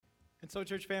And so,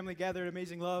 church family, gathered,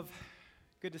 amazing love.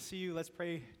 Good to see you. Let's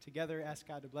pray together. Ask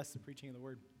God to bless the preaching of the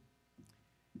word.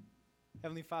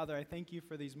 Heavenly Father, I thank you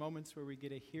for these moments where we get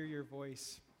to hear your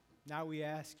voice. Now we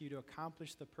ask you to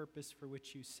accomplish the purpose for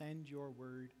which you send your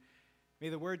word. May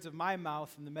the words of my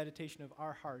mouth and the meditation of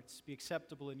our hearts be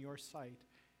acceptable in your sight.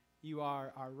 You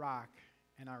are our rock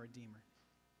and our Redeemer.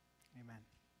 Amen.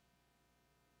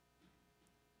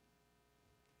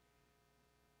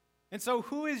 And so,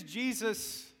 who is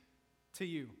Jesus to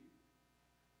you?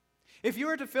 If you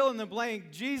were to fill in the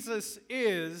blank, Jesus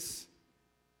is,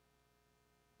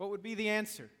 what would be the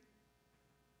answer?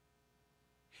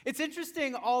 It's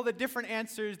interesting all the different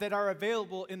answers that are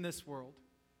available in this world.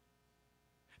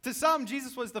 To some,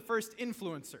 Jesus was the first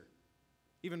influencer,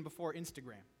 even before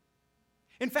Instagram.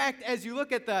 In fact, as you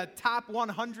look at the top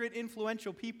 100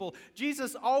 influential people,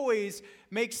 Jesus always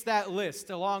makes that list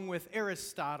along with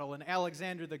Aristotle and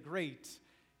Alexander the Great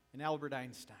and Albert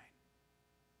Einstein.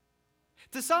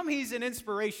 To some, he's an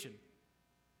inspiration.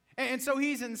 And so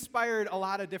he's inspired a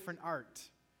lot of different art.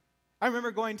 I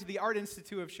remember going to the Art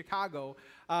Institute of Chicago.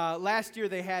 Last year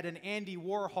they had an Andy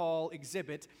Warhol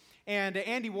exhibit. And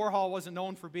Andy Warhol wasn't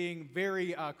known for being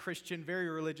very Christian, very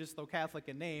religious, though Catholic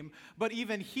in name. But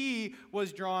even he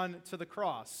was drawn to the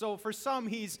cross. So for some,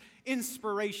 he's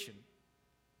inspiration.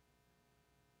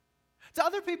 To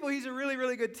other people, he's a really,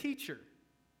 really good teacher.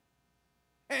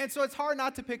 And so it's hard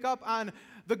not to pick up on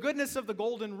the goodness of the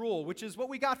golden rule, which is what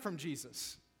we got from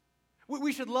Jesus.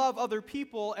 We should love other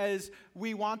people as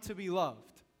we want to be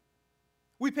loved.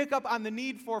 We pick up on the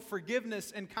need for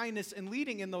forgiveness and kindness and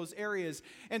leading in those areas.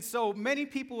 And so many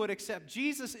people would accept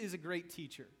Jesus is a great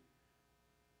teacher.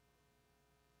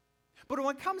 But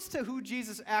when it comes to who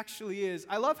Jesus actually is,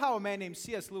 I love how a man named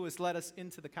C.S. Lewis led us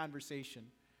into the conversation.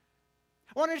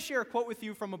 I wanted to share a quote with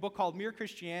you from a book called Mere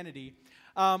Christianity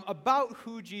about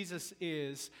who Jesus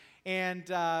is. And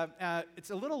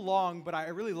it's a little long, but I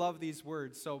really love these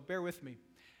words, so bear with me.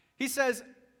 He says,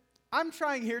 I'm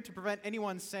trying here to prevent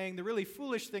anyone saying the really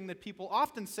foolish thing that people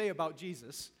often say about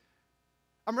Jesus.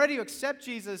 I'm ready to accept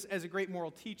Jesus as a great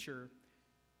moral teacher,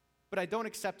 but I don't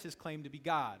accept his claim to be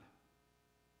God.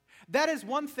 That is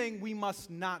one thing we must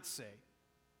not say.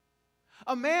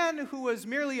 A man who was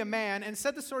merely a man and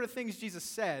said the sort of things Jesus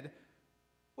said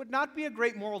would not be a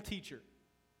great moral teacher.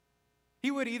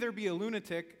 He would either be a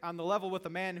lunatic on the level with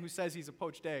a man who says he's a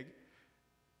poached egg,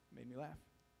 made me laugh,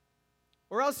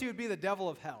 or else he would be the devil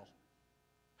of hell.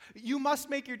 You must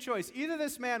make your choice. Either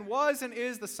this man was and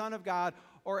is the Son of God,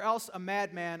 or else a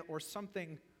madman or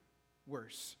something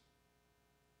worse.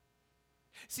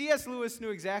 C.S. Lewis knew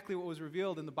exactly what was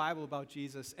revealed in the Bible about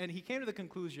Jesus, and he came to the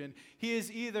conclusion he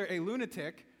is either a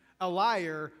lunatic, a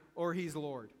liar, or he's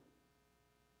Lord.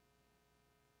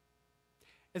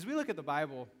 As we look at the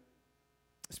Bible,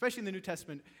 especially in the New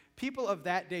Testament, people of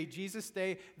that day, Jesus'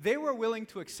 day, they were willing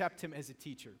to accept him as a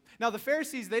teacher. Now, the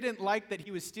Pharisees, they didn't like that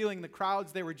he was stealing the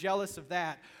crowds. They were jealous of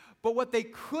that. But what they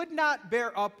could not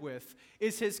bear up with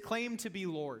is his claim to be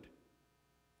Lord.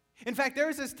 In fact, there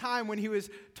was this time when he was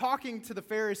talking to the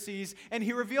Pharisees, and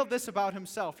he revealed this about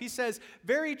himself. He says,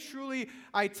 "Very truly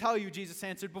I tell you," Jesus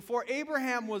answered, "before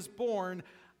Abraham was born,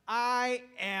 I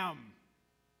am."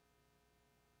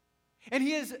 And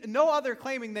he is no other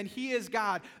claiming than he is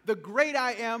God, the great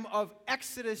I am of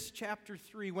Exodus chapter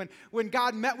 3. When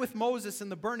God met with Moses in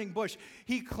the burning bush,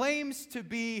 he claims to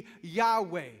be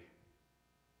Yahweh,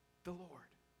 the Lord.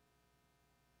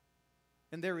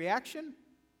 And their reaction?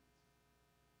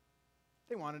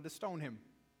 They wanted to stone him,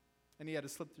 and he had to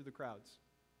slip through the crowds.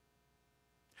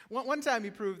 One time he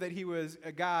proved that he was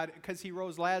a God because he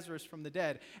rose Lazarus from the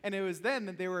dead. And it was then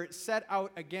that they were set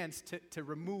out against to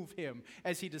remove him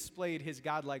as he displayed his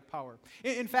godlike power.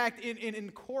 In fact,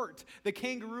 in court, the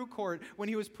kangaroo court, when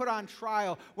he was put on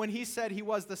trial, when he said he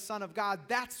was the Son of God,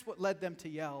 that's what led them to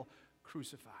yell,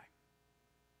 "Crucify."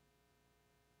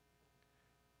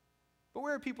 But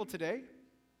where are people today?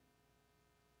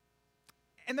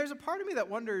 And there's a part of me that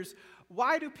wonders,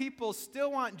 why do people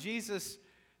still want Jesus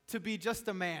to be just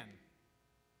a man?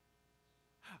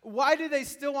 Why do they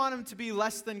still want him to be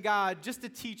less than God, just a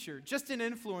teacher, just an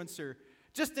influencer,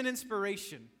 just an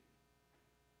inspiration?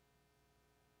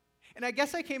 And I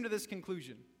guess I came to this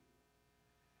conclusion,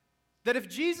 that if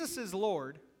Jesus is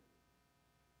Lord,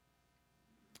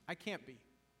 I can't be.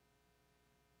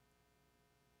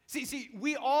 See,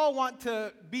 we all want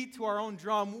to beat to our own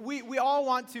drum. We all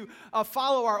want to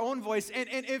follow our own voice. And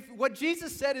if what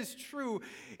Jesus said is true,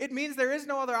 it means there is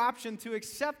no other option to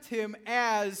accept him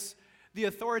as the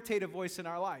authoritative voice in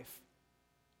our life.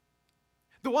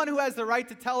 The one who has the right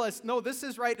to tell us, no, this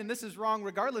is right and this is wrong,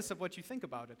 regardless of what you think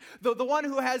about it. The one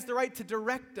who has the right to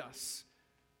direct us.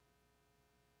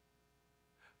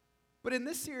 But in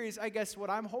this series, I guess what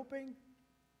I'm hoping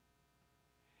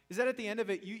is that at the end of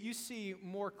it, you see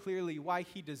more clearly why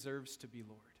he deserves to be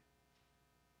Lord.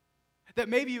 That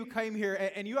maybe you came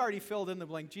here and you already filled in the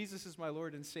blank, Jesus is my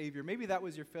Lord and Savior. Maybe that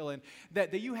was your fill-in,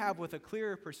 that you have with a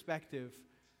clearer perspective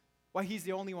why he's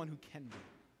the only one who can be.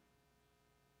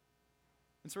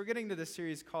 And so we're getting to this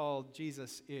series called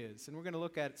Jesus Is, and we're going to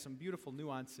look at some beautiful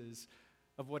nuances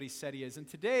of what he said he is. And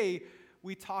today,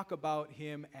 we talk about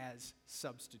him as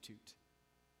substitute.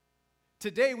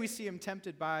 Today, we see him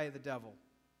tempted by the devil.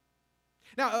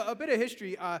 Now, a bit of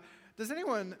history. Does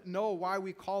anyone know why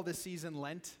we call this season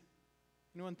Lent?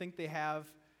 Anyone think they have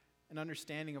an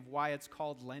understanding of why it's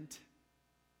called Lent?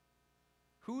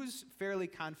 Who's fairly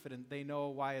confident they know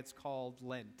why it's called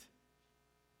Lent?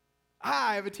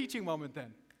 I have a teaching moment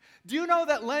then. Do you know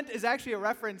that Lent is actually a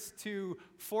reference to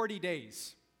 40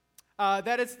 days?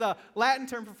 That it's the Latin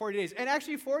term for 40 days. And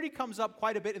actually 40 comes up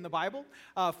quite a bit in the Bible.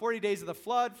 40 days of the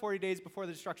flood, 40 days before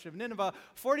the destruction of Nineveh,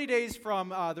 40 days from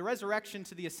the resurrection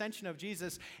to the ascension of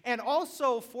Jesus, and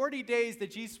also 40 days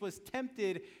that Jesus was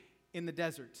tempted in the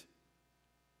desert.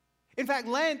 In fact,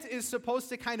 Lent is supposed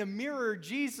to kind of mirror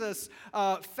Jesus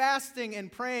fasting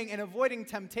and praying and avoiding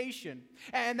temptation.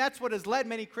 And that's what has led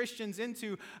many Christians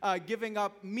into giving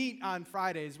up meat on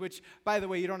Fridays, which, by the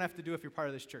way, you don't have to do if you're part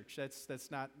of this church. That's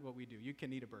not what we do. You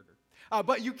can eat a burger.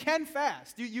 But you can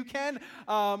fast. You can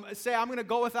say, I'm going to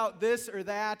go without this or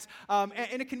that.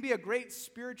 And it can be a great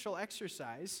spiritual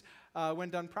exercise when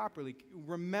done properly,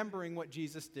 remembering what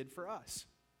Jesus did for us.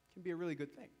 It can be a really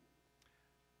good thing.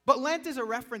 But Lent is a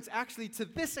reference actually to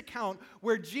this account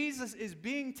where Jesus is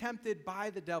being tempted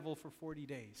by the devil for 40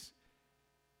 days.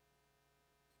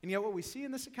 And yet what we see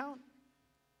in this account,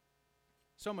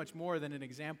 so much more than an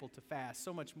example to fast,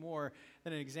 so much more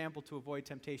than an example to avoid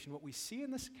temptation. What we see in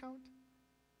this account,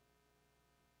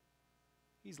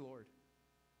 he's Lord.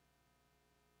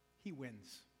 He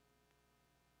wins.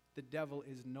 The devil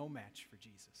is no match for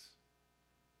Jesus.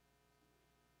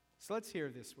 So let's hear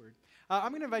this word. I'm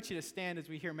going to invite you to stand as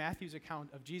we hear Matthew's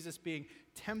account of Jesus being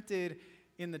tempted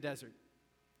in the desert.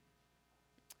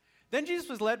 Then Jesus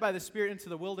was led by the Spirit into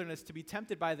the wilderness to be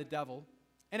tempted by the devil.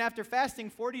 And after fasting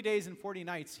 40 days and 40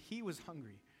 nights, he was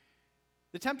hungry.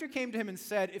 The tempter came to him and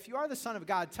said, "If you are the Son of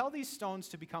God, tell these stones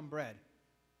to become bread."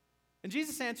 And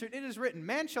Jesus answered, "It is written,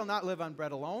 man shall not live on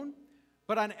bread alone,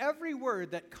 but on every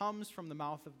word that comes from the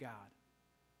mouth of God."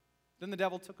 Then the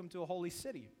devil took him to a holy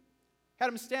city, had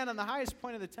him stand on the highest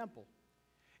point of the temple.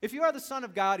 "If you are the Son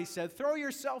of God," he said, "throw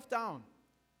yourself down.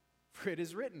 For it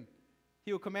is written,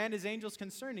 he will command his angels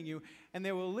concerning you, and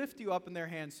they will lift you up in their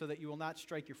hands so that you will not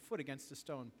strike your foot against a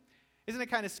stone." Isn't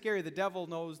it kind of scary? The devil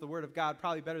knows the word of God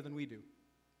probably better than we do,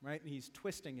 right? And he's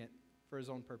twisting it for his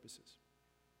own purposes.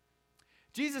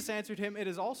 Jesus answered him, "It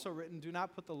is also written, do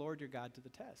not put the Lord your God to the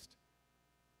test."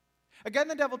 Again,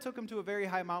 the devil took him to a very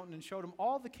high mountain and showed him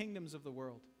all the kingdoms of the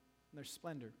world and their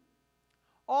splendor.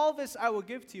 "All this I will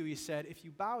give to you," he said, "if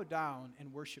you bow down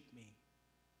and worship me."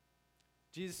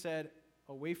 Jesus said,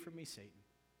 "Away from me, Satan,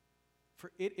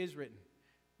 for it is written,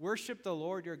 worship the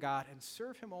Lord your God and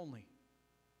serve him only."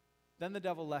 Then the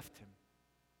devil left him,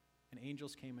 and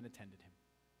angels came and attended him.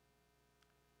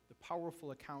 The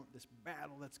powerful account, this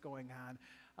battle that's going on.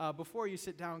 Before you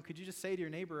sit down, could you just say to your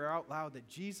neighbor out loud that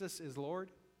Jesus is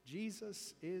Lord?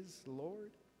 Jesus is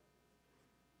Lord.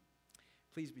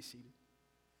 Please be seated.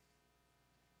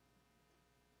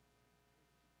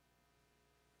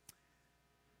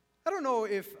 I don't know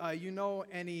if you know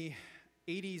any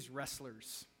 80s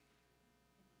wrestlers.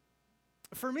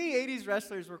 For me, 80s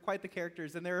wrestlers were quite the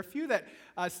characters, and there are a few that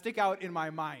stick out in my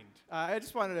mind. I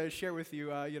just wanted to share with you,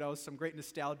 some great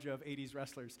nostalgia of 80s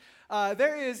wrestlers.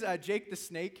 There is Jake the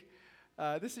Snake.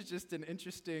 This is just an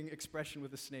interesting expression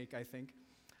with a snake, I think.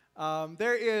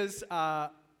 There is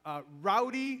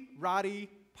Rowdy Roddy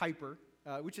Piper,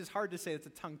 which is hard to say. It's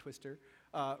a tongue twister.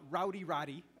 Rowdy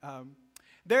Roddy.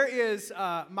 There is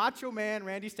Macho Man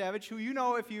Randy Savage, who you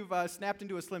know if you've snapped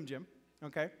into a Slim Jim,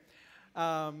 okay?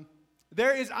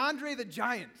 There is Andre the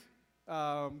Giant,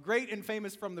 great and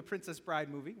famous from the Princess Bride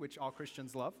movie, which all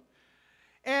Christians love.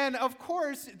 And of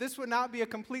course, this would not be a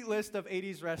complete list of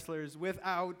 80s wrestlers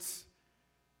without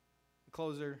the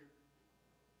closer,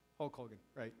 Hulk Hogan,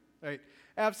 right?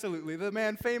 Absolutely. The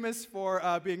man famous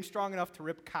for being strong enough to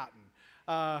rip cotton.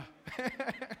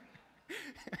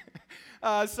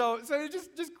 So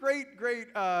just great,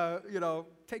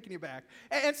 taking you back.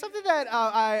 And something that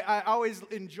I always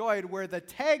enjoyed were the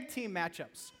tag team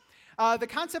matchups. The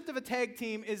concept of a tag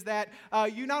team is that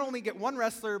you not only get one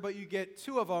wrestler, but you get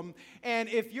two of them. And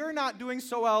if you're not doing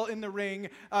so well in the ring,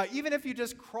 even if you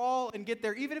just crawl and get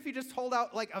there, even if you just hold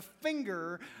out like a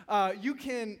finger, you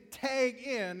can tag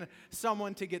in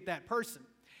someone to get that person.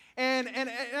 And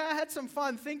I had some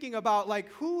fun thinking about, like,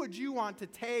 who would you want to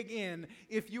tag in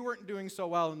if you weren't doing so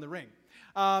well in the ring?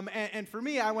 And for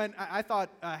me, I thought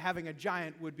having a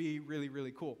giant would be really,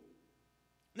 really cool.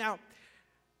 Now,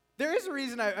 there is a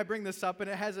reason I bring this up, and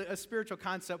it has a spiritual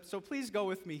concept, so please go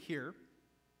with me here.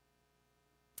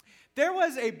 There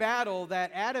was a battle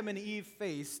that Adam and Eve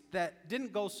faced that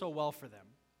didn't go so well for them.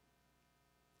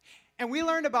 And we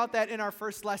learned about that in our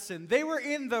first lesson. They were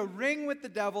in the ring with the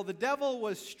devil. The devil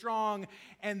was strong,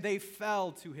 and they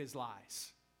fell to his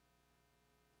lies.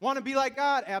 Want to be like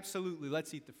God? Absolutely.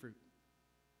 Let's eat the fruit.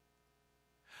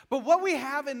 But what we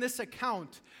have in this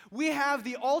account, we have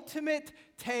the ultimate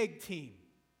tag team.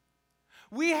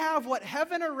 We have what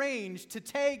heaven arranged to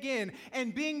tag in,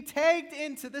 and being tagged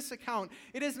into this account,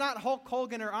 it is not Hulk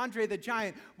Hogan or Andre the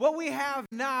Giant. What we have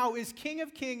now is King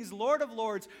of Kings, Lord of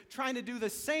Lords, trying to do the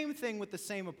same thing with the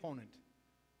same opponent.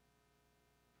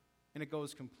 And it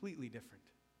goes completely different.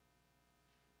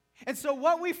 And so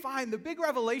what we find, the big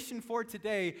revelation for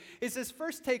today, is this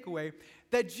first takeaway,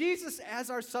 that Jesus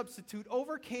as our substitute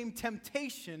overcame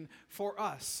temptation for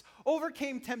us,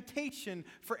 overcame temptation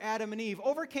for Adam and Eve,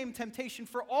 overcame temptation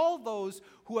for all those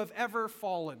who have ever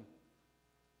fallen.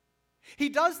 He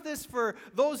does this for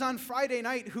those on Friday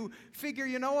night who figure,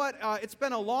 you know what, it's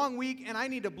been a long week and I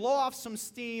need to blow off some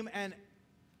steam, and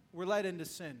we're led into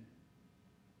sin.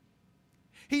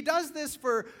 He does this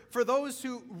for those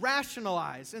who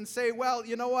rationalize and say, well,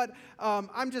 you know what,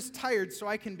 I'm just tired so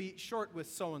I can be short with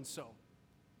so-and-so.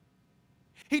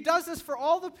 He does this for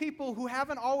all the people who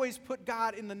haven't always put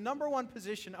God in the number one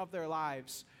position of their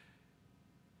lives.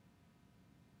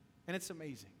 And it's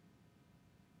amazing.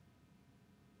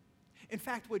 In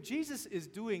fact, what Jesus is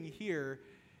doing here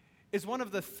is one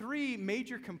of the three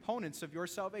major components of your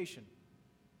salvation.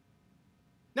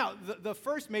 Now, the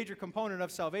first major component of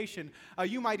salvation,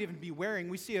 you might even be wearing,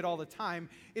 we see it all the time,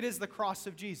 it is the cross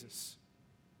of Jesus.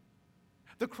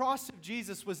 The cross of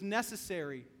Jesus was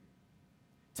necessary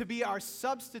to be our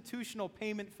substitutional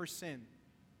payment for sin.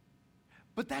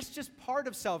 But that's just part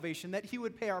of salvation, that he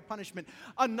would pay our punishment.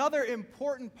 Another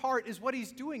important part is what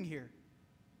he's doing here.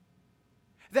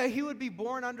 That he would be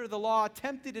born under the law,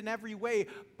 tempted in every way,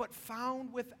 but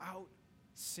found without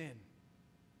sin.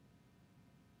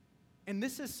 And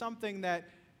this is something that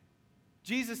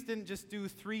Jesus didn't just do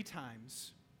 3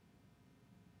 times.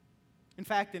 In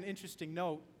fact, an interesting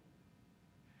note,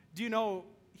 do you know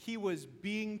he was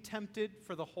being tempted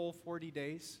for the whole 40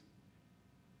 days?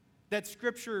 That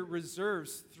Scripture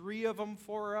reserves 3 of them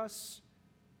for us,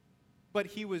 but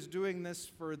he was doing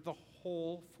this for the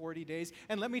whole 40 days.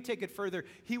 And let me take it further.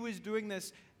 He was doing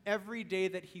this every day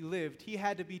that he lived. He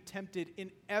had to be tempted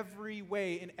in every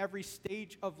way, in every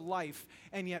stage of life,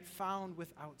 and yet found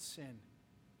without sin.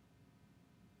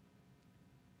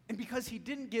 And because he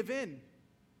didn't give in,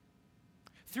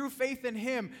 through faith in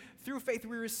him, through faith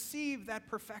we receive that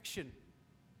perfection.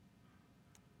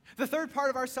 The third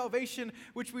part of our salvation,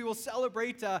 which we will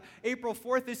celebrate April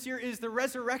 4th this year, is the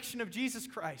resurrection of Jesus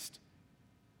Christ.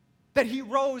 That he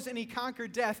rose and he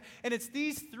conquered death. And it's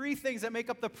these 3 things that make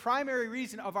up the primary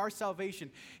reason of our salvation.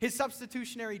 His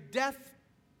substitutionary death,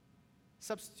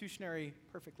 substitutionary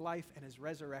perfect life, and his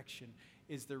resurrection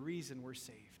is the reason we're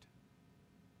saved.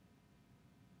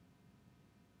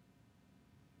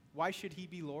 Why should he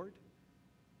be Lord?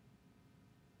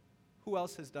 Who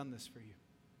else has done this for you?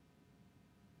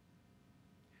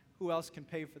 Who else can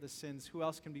pay for the sins? Who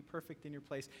else can be perfect in your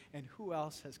place? And who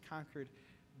else has conquered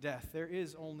death? There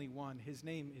is only one. His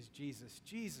name is Jesus.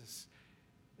 Jesus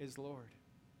is Lord.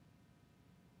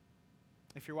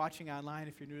 If you're watching online,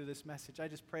 if you're new to this message, I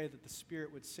just pray that the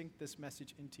Spirit would sink this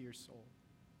message into your soul.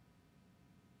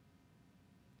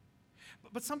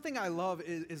 But something I love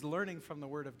is learning from the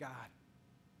Word of God.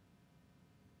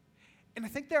 And I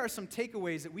think there are some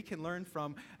takeaways that we can learn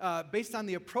from based on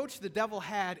the approach the devil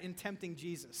had in tempting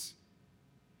Jesus.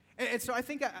 And so I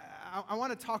think I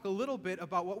want to talk a little bit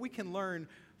about what we can learn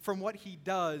from what he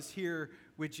does here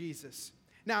with Jesus.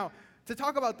 Now, to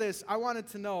talk about this, I wanted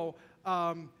to know,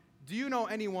 do you know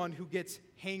anyone who gets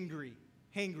hangry?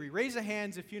 Hangry. Raise your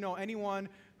hands if you know anyone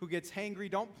who gets hangry.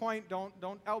 Don't point,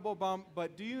 don't elbow bump,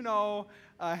 but do you know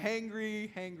a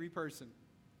hangry person?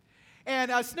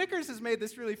 And Snickers has made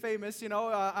this really famous, you're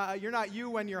not you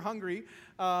when you're hungry.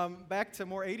 Back to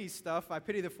more 80s stuff. I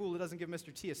pity the fool who doesn't give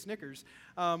Mr. T a Snickers.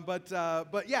 But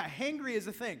yeah, hangry is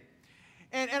a thing.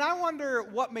 And I wonder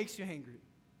what makes you hangry.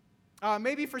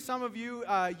 Maybe for some of you,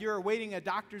 you're awaiting a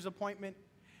doctor's appointment.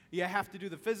 You have to do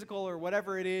the physical or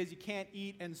whatever it is. You can't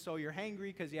eat, and so you're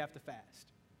hangry because you have to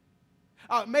fast.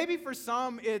 Maybe for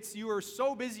some, it's you were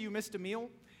so busy you missed a meal,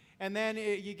 and then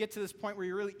you get to this point where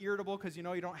you're really irritable because you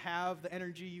know you don't have the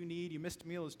energy you need. You missed a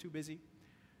meal, it's too busy.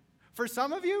 For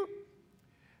some of you,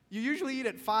 you usually eat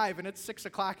at 5, and it's 6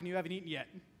 o'clock, and you haven't eaten yet,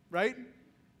 right?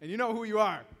 And you know who you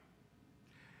are.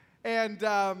 And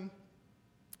I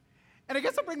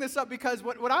guess I'll bring this up because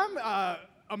what I'm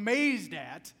amazed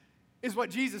at is what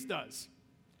Jesus does.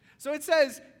 So it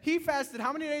says he fasted,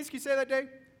 how many days can you say that day?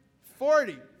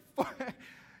 40.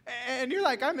 And you're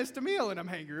like, I missed a meal and I'm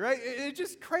hangry, right? It's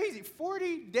just crazy.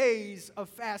 40 days of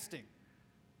fasting.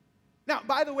 Now,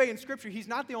 by the way, in Scripture, he's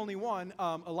not the only one.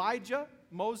 Elijah,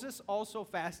 Moses also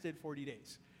fasted 40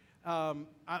 days. I'm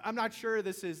not sure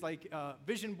this is like a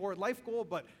vision board life goal,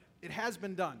 but it has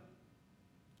been done.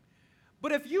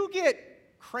 But if you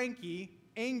get cranky,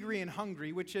 angry, and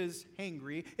hungry, which is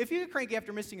hangry, if you get cranky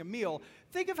after missing a meal,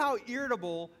 think of how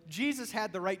irritable Jesus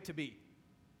had the right to be.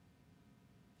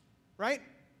 Right?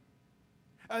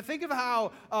 Think of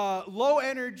how low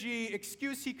energy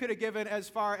excuse he could have given as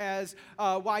far as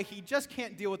why he just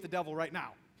can't deal with the devil right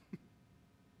now.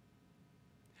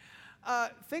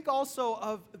 Think also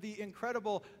of the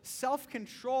incredible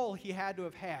self-control he had to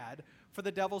have had for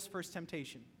the devil's first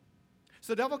temptation.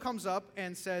 So the devil comes up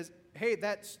and says, hey,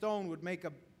 that stone would make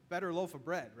a better loaf of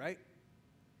bread, right?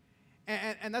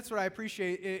 And that's what I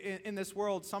appreciate in this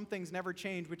world. Some things never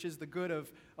change, which is the good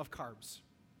of carbs,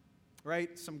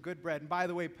 right? Some good bread. And by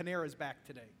the way, Panera's back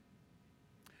today.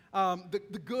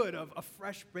 The good of a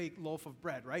fresh baked loaf of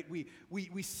bread, right?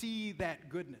 We see that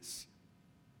goodness.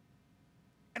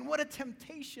 And what a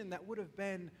temptation that would have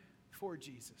been for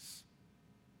Jesus.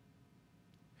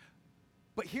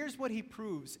 But here's what he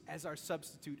proves as our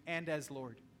substitute and as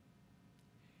Lord.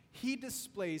 He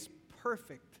displays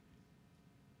perfect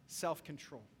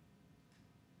self-control.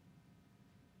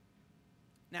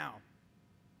 Now,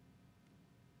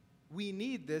 we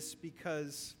need this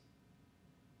because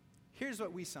here's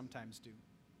what we sometimes do.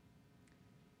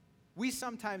 We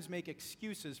sometimes make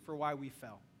excuses for why we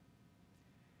fell.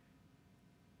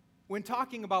 When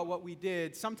talking about what we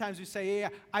did, sometimes we say, yeah,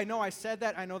 I know I said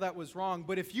that, I know that was wrong,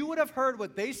 but if you would have heard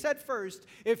what they said first,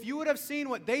 if you would have seen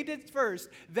what they did first,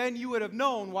 then you would have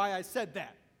known why I said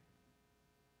that.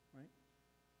 Right?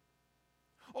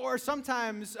 Or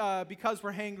sometimes because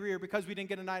we're hangry or because we didn't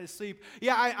get a night of sleep,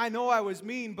 yeah, I know I was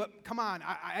mean, but come on,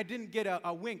 I didn't get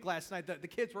a wink last night. The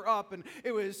kids were up and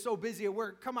it was so busy at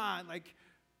work. Come on, like.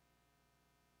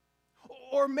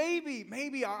 Or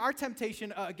maybe our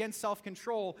temptation against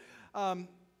self-control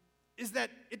is that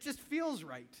it just feels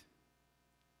right.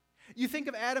 You think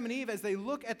of Adam and Eve as they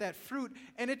look at that fruit,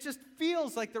 and it just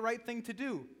feels like the right thing to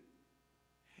do.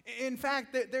 In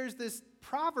fact, there's this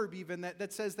proverb even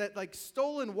that says that like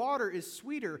stolen water is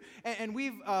sweeter, and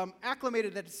we've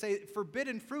acclimated that to say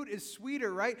forbidden fruit is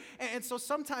sweeter, right? And so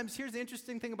sometimes, here's the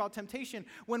interesting thing about temptation,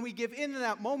 when we give in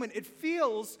that moment, it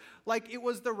feels like it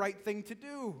was the right thing to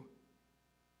do.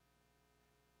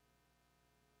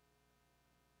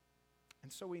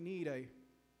 And so we need a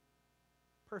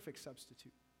perfect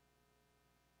substitute.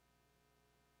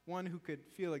 One who could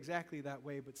feel exactly that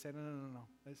way but say, no,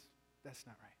 that's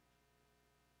not right.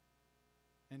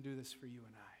 And do this for you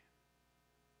and I.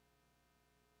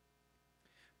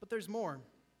 But there's more.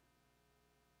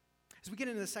 As we get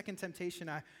into the second temptation,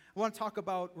 I want to talk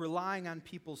about relying on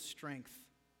people's strength.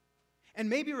 And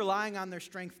maybe relying on their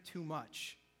strength too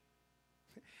much.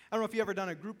 I don't know if you've ever done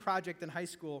a group project in high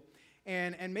school,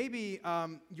 and maybe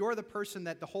you're the person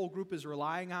that the whole group is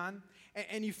relying on,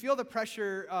 and you feel the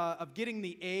pressure of getting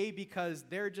the A because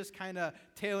they're just kind of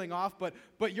tailing off, but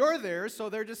you're there, so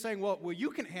they're just saying, well, you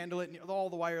can handle it, and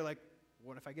all the while you're like,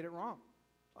 what if I get it wrong?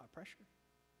 A lot of pressure.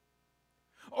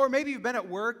 Or maybe you've been at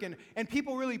work, and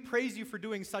people really praise you for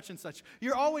doing such and such.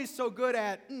 You're always so good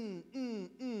at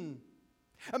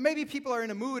Maybe people are in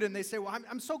a mood and they say, well,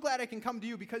 I'm so glad I can come to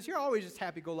you because you're always just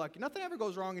happy-go-lucky. Nothing ever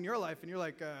goes wrong in your life. And you're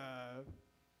like,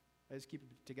 I just keep it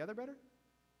together better?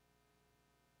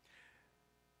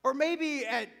 Or maybe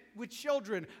with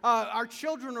children, our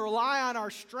children rely on our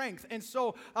strength. And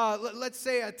so let's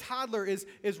say a toddler is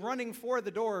running for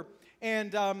the door,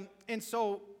 and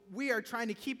so we are trying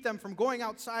to keep them from going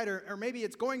outside, or maybe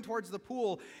it's going towards the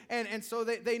pool. And so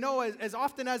they know as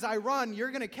often as I run,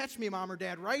 you're going to catch me, Mom or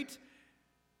Dad, right?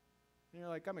 And you're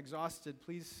like, I'm exhausted.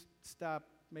 Please stop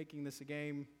making this a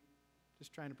game.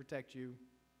 Just trying to protect you.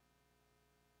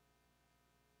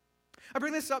 I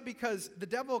bring this up because the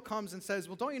devil comes and says,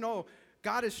 well, don't you know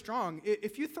God is strong.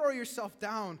 If you throw yourself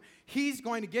down, he's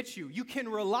going to get you. You can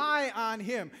rely on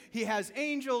him. He has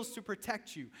angels to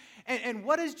protect you. And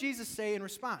what does Jesus say in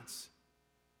response?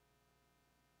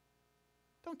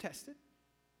 Don't test it.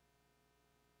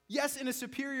 Yes, in a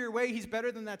superior way, he's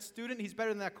better than that student. He's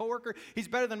better than that coworker. He's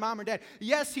better than mom or dad.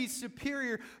 Yes, he's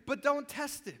superior, but don't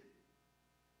test it.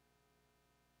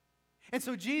 And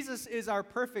so Jesus is our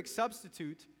perfect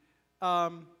substitute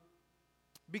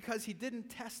because he didn't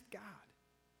test God.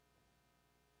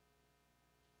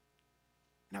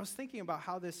 And I was thinking about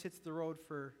how this hits the road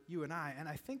for you and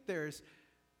I think there's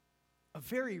a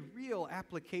very real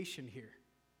application here.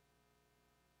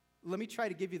 Let me try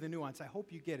to give you the nuance. I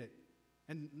hope you get it.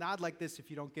 And nod like this if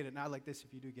you don't get it, nod like this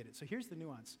if you do get it. So here's the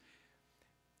nuance.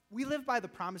 We live by the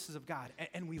promises of God,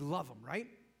 and we love them, right?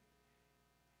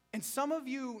 And some of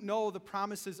you know the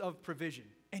promises of provision,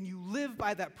 and you live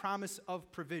by that promise of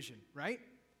provision, right?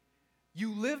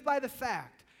 You live by the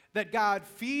fact that God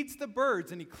feeds the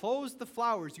birds and he clothes the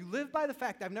flowers. You live by the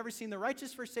fact, I've never seen the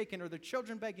righteous forsaken or the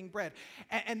children begging bread.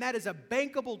 And that is a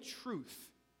bankable truth.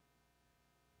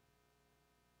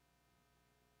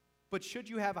 But should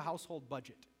you have a household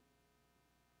budget?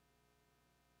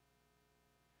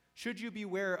 Should you be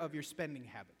aware of your spending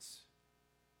habits?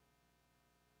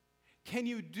 Can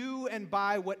you do and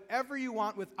buy whatever you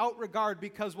want without regard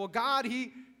because, well, God,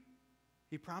 He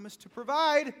promised to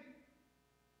provide.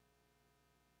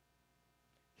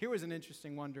 Here was an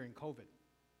interesting one during COVID.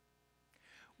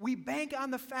 We bank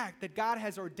on the fact that God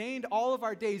has ordained all of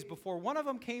our days before one of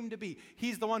them came to be.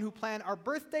 He's the one who planned our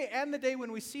birthday and the day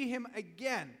when we see Him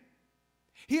again.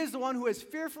 He is the one who has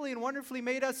fearfully and wonderfully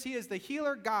made us. He is the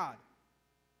healer God.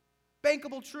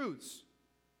 Bankable truths.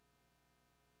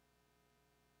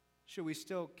 Should we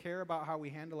still care about how we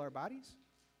handle our bodies?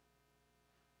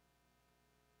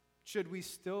 Should we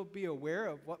still be aware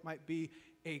of what might be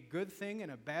a good thing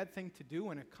and a bad thing to do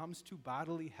when it comes to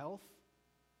bodily health?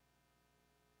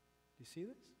 Do you see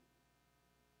this?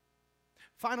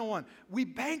 Final one. We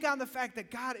bank on the fact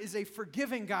that God is a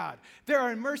forgiving God. There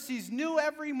are mercies new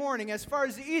every morning. As far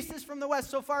as the east is from the west,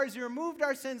 so far as you removed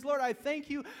our sins, Lord, I thank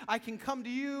you. I can come to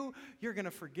you. You're going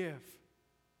to forgive.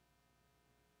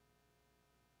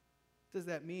 Does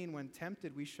that mean when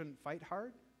tempted we shouldn't fight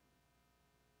hard?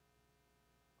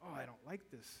 Oh, I don't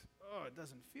like this. Oh, it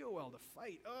doesn't feel well to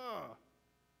fight. Oh.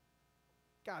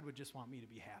 God would just want me to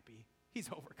be happy. He's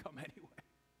overcome anyway.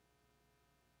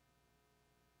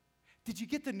 Did you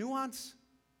get the nuance?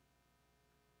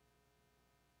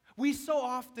 We so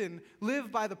often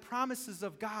live by the promises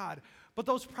of God, but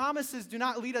those promises do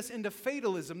not lead us into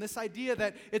fatalism, this idea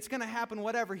that it's going to happen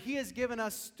whatever. He has given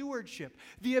us stewardship,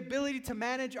 the ability to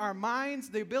manage our minds,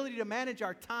 the ability to manage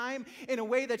our time in a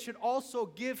way that should also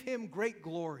give Him great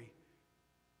glory.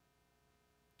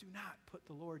 Do not put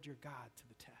the Lord your God to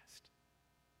the test.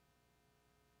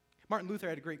 Martin Luther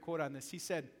had a great quote on this. He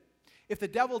said, if the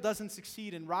devil doesn't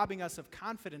succeed in robbing us of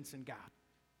confidence in God,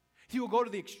 he will go to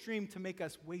the extreme to make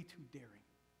us way too daring.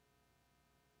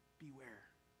 Beware.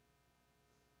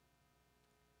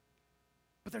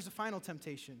 But there's a final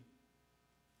temptation.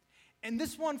 And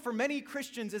this one, for many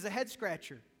Christians, is a head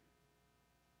scratcher.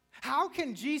 How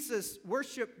can Jesus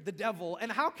worship the devil? And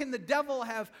how can the devil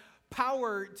have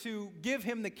power to give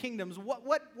him the kingdoms?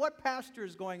 What pastor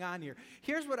is going on here?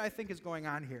 Here's what I think is going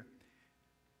on here.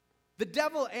 The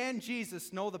devil and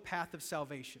Jesus know the path of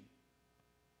salvation.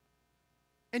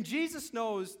 And Jesus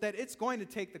knows that it's going to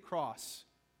take the cross.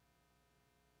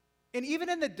 And even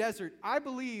in the desert, I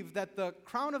believe that the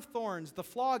crown of thorns, the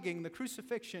flogging, the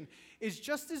crucifixion, is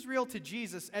just as real to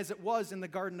Jesus as it was in the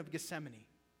Garden of Gethsemane.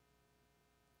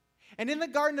 And in the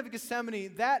Garden of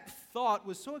Gethsemane, that thought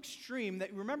was so extreme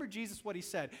that, remember Jesus, what he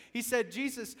said? He said,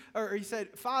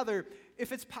 Father,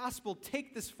 if it's possible,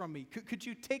 take this from me. Could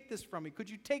you take this from me? Could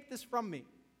you take this from me?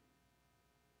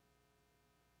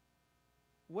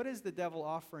 What is the devil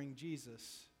offering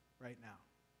Jesus right now?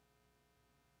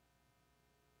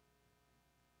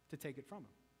 To take it from him.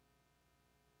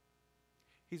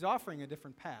 He's offering a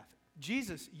different path.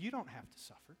 Jesus, you don't have to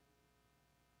suffer.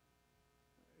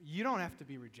 You don't have to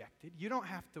be rejected. You don't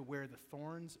have to wear the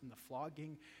thorns and the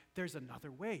flogging. There's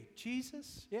another way.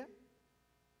 Jesus, yeah?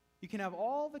 You can have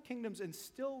all the kingdoms and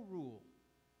still rule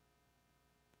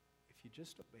if you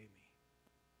just obey me.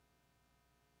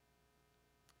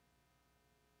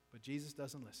 But Jesus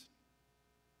doesn't listen.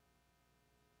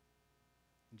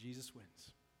 And Jesus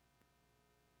wins.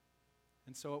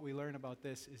 And so what we learn about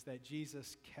this is that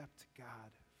Jesus kept God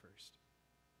first.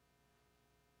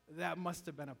 That must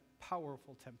have been a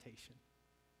powerful temptation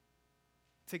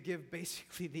to give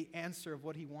basically the answer of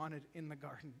what he wanted in the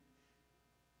garden.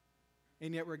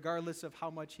 And yet, regardless of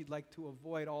how much he'd like to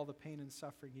avoid all the pain and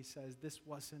suffering, he says, this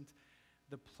wasn't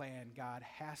the plan. God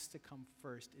has to come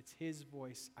first. It's his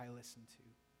voice I listen to.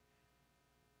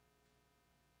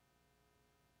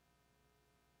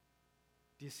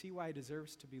 Do you see why he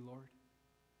deserves to be Lord?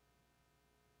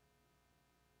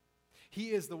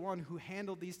 He is the one who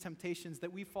handled these temptations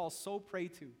that we fall so prey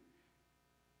to,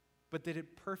 but did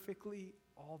it perfectly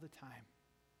all the time.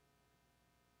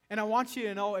 And I want you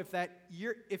to know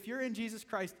if you're in Jesus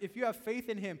Christ, if you have faith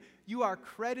in him, you are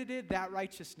credited that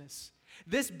righteousness.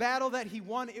 This battle that he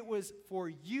won, it was for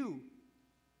you.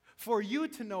 For you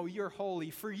to know you're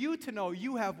holy. For you to know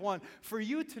you have won. For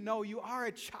you to know you are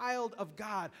a child of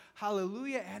God.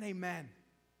 Hallelujah and amen.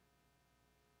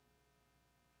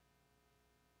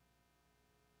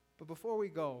 But before we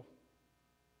go,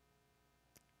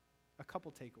 a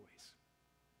couple takeaways.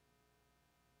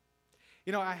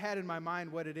 You know, I had in my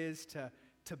mind what it is to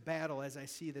battle as I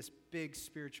see this big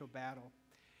spiritual battle.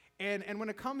 And when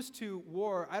it comes to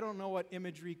war, I don't know what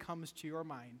imagery comes to your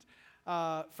mind.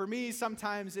 For me,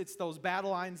 sometimes it's those battle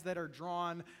lines that are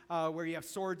drawn where you have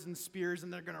swords and spears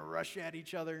and they're going to rush at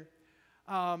each other.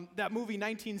 That movie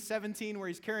 1917 where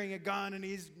he's carrying a gun and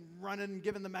he's running and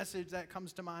giving the message, that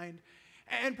comes to mind.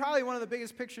 And probably one of the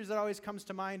biggest pictures that always comes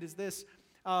to mind is this,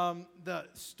 the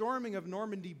storming of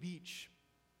Normandy Beach.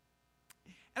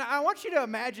 And I want you to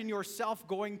imagine yourself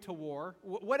going to war,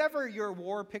 whatever your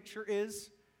war picture is,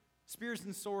 spears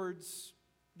and swords,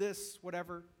 this,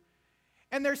 whatever.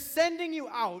 And they're sending you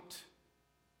out,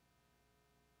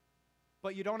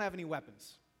 but you don't have any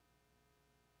weapons.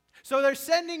 So they're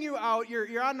sending you out,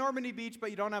 you're on Normandy Beach, but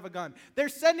you don't have a gun. They're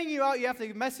sending you out, you have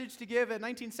a message to give at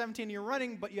 1917, you're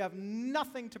running, but you have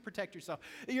nothing to protect yourself.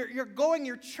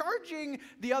 You're charging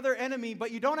the other enemy,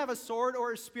 but you don't have a sword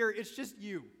or a spear, it's just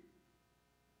you.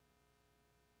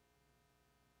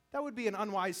 That would be an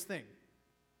unwise thing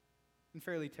and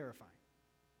fairly terrifying.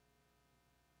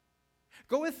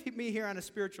 Go with me here on a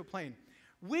spiritual plane.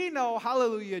 We know,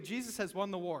 hallelujah, Jesus has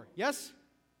won the war. Yes?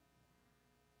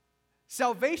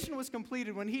 Salvation was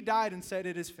completed when he died and said,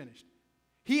 it is finished.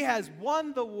 He has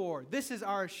won the war. This is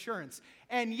our assurance.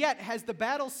 And yet, has the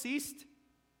battle ceased?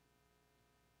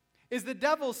 Is the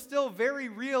devil still very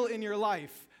real in your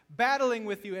life, battling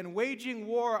with you and waging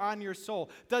war on your soul?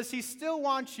 Does he still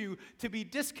want you to be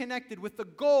disconnected with the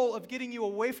goal of getting you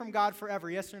away from God forever?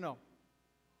 Yes or no?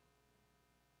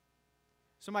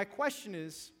 So my question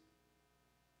is,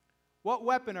 what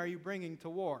weapon are you bringing to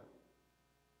war?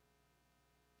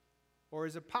 Or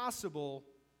is it possible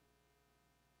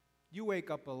you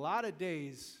wake up a lot of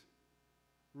days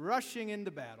rushing into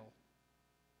battle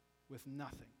with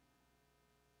nothing?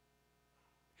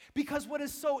 Because what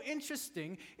is so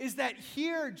interesting is that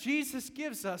here Jesus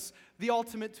gives us the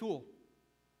ultimate tool.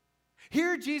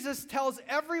 Here Jesus tells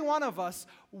every one of us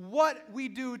what we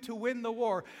do to win the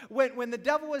war. When the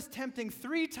devil was tempting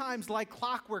 3 times like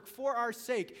clockwork for our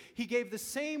sake, he gave the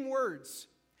same words.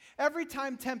 Every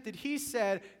time tempted, he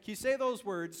said, can you say those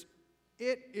words?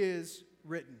 It is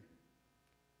written.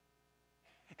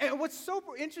 And what's so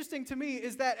interesting to me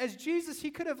is that as Jesus,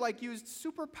 he could have used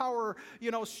superpower,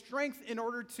 strength in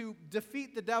order to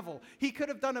defeat the devil. He could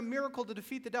have done a miracle to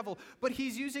defeat the devil, but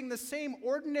he's using the same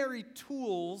ordinary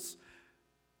tools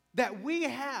that we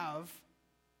have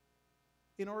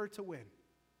in order to win.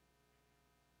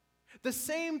 The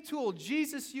same tool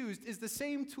Jesus used is the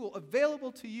same tool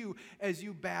available to you as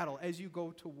you battle, as you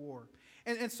go to war.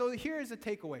 And so here is a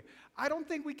takeaway. I don't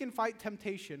think we can fight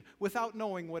temptation without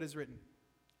knowing what is written.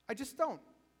 I just don't.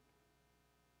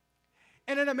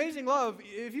 And in Amazing Love,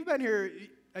 if you've been here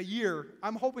a year,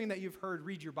 I'm hoping that you've heard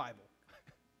read your Bible.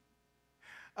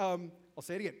 I'll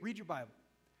say it again, read your Bible.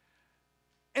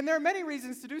 And there are many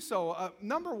reasons to do so.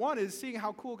 Number one is seeing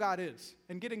how cool God is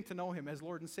and getting to know him as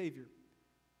Lord and Savior.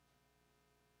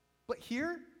 But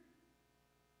here,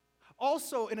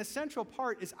 also an essential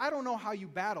part is I don't know how you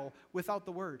battle without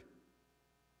the Word.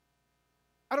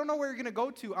 I don't know where you're going to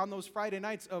go to on those Friday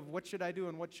nights of what should I do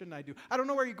and what shouldn't I do. I don't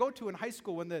know where you go to in high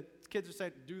school when the kids are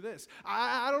saying, do this.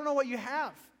 I don't know what you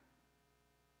have.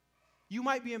 You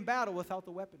might be in battle without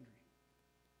the weaponry.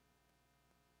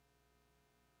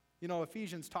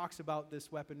 Ephesians talks about this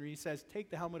weaponry. He says, take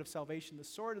the helmet of salvation, the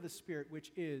sword of the Spirit,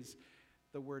 which is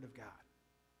the Word of God.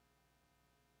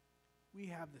 We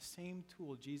have the same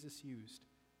tool Jesus used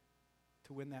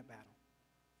to win that battle.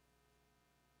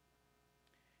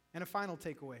 And a final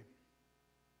takeaway.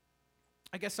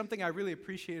 I guess something I really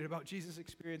appreciated about Jesus'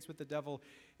 experience with the devil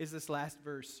is this last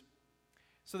verse.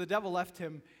 So the devil left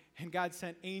him, and God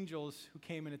sent angels who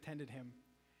came and attended him.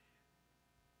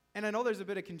 And I know there's a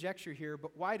bit of conjecture here,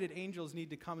 but why did angels need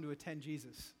to come to attend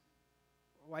Jesus?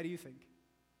 Why do you think?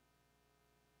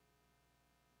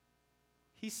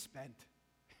 he's spent.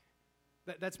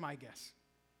 That's my guess.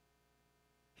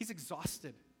 He's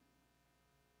exhausted.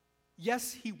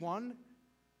 Yes, he won,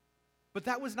 but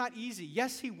that was not easy.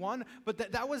 Yes, he won, but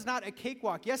that was not a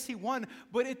cakewalk. Yes, he won,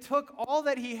 but it took all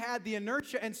that he had, the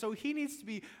inertia, and so he needs to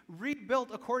be rebuilt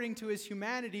according to his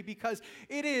humanity because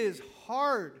it is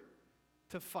hard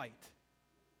to fight.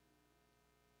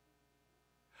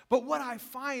 But what I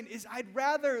find is I'd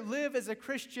rather live as a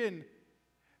Christian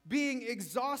being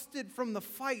exhausted from the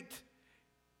fight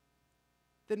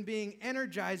than being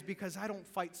energized because I don't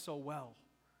fight so well.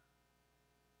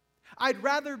 I'd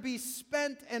rather be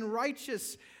spent and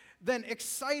righteous than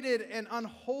excited and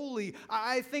unholy.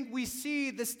 I think we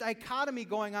see this dichotomy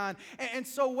going on. And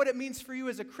so what it means for you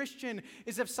as a Christian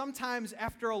is if sometimes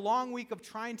after a long week of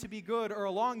trying to be good or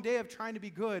a long day of trying to be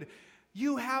good,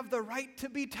 you have the right to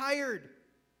be tired.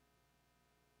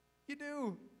 You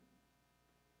do.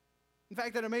 In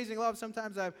fact, at Amazing Love,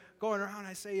 sometimes I'm going around and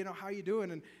I say, how you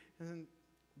doing? And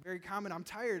very common, I'm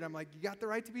tired. I'm like, you got the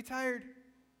right to be tired.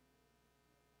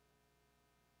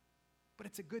 But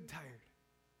it's a good tired.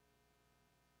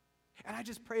 And I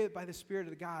just pray that by the Spirit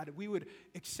of God, we would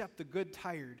accept the good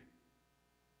tired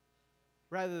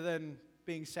rather than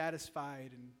being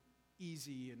satisfied and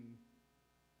easy and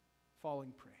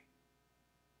falling prey.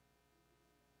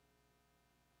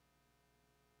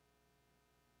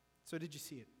 So did you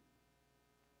see it?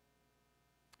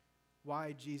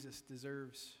 Why Jesus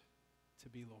deserves to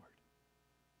be Lord.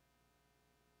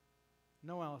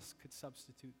 No one else could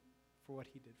substitute for what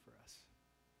he did for us.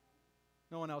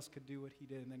 No one else could do what he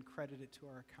did and then credit it to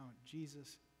our account.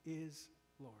 Jesus is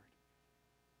Lord.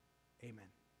 Amen.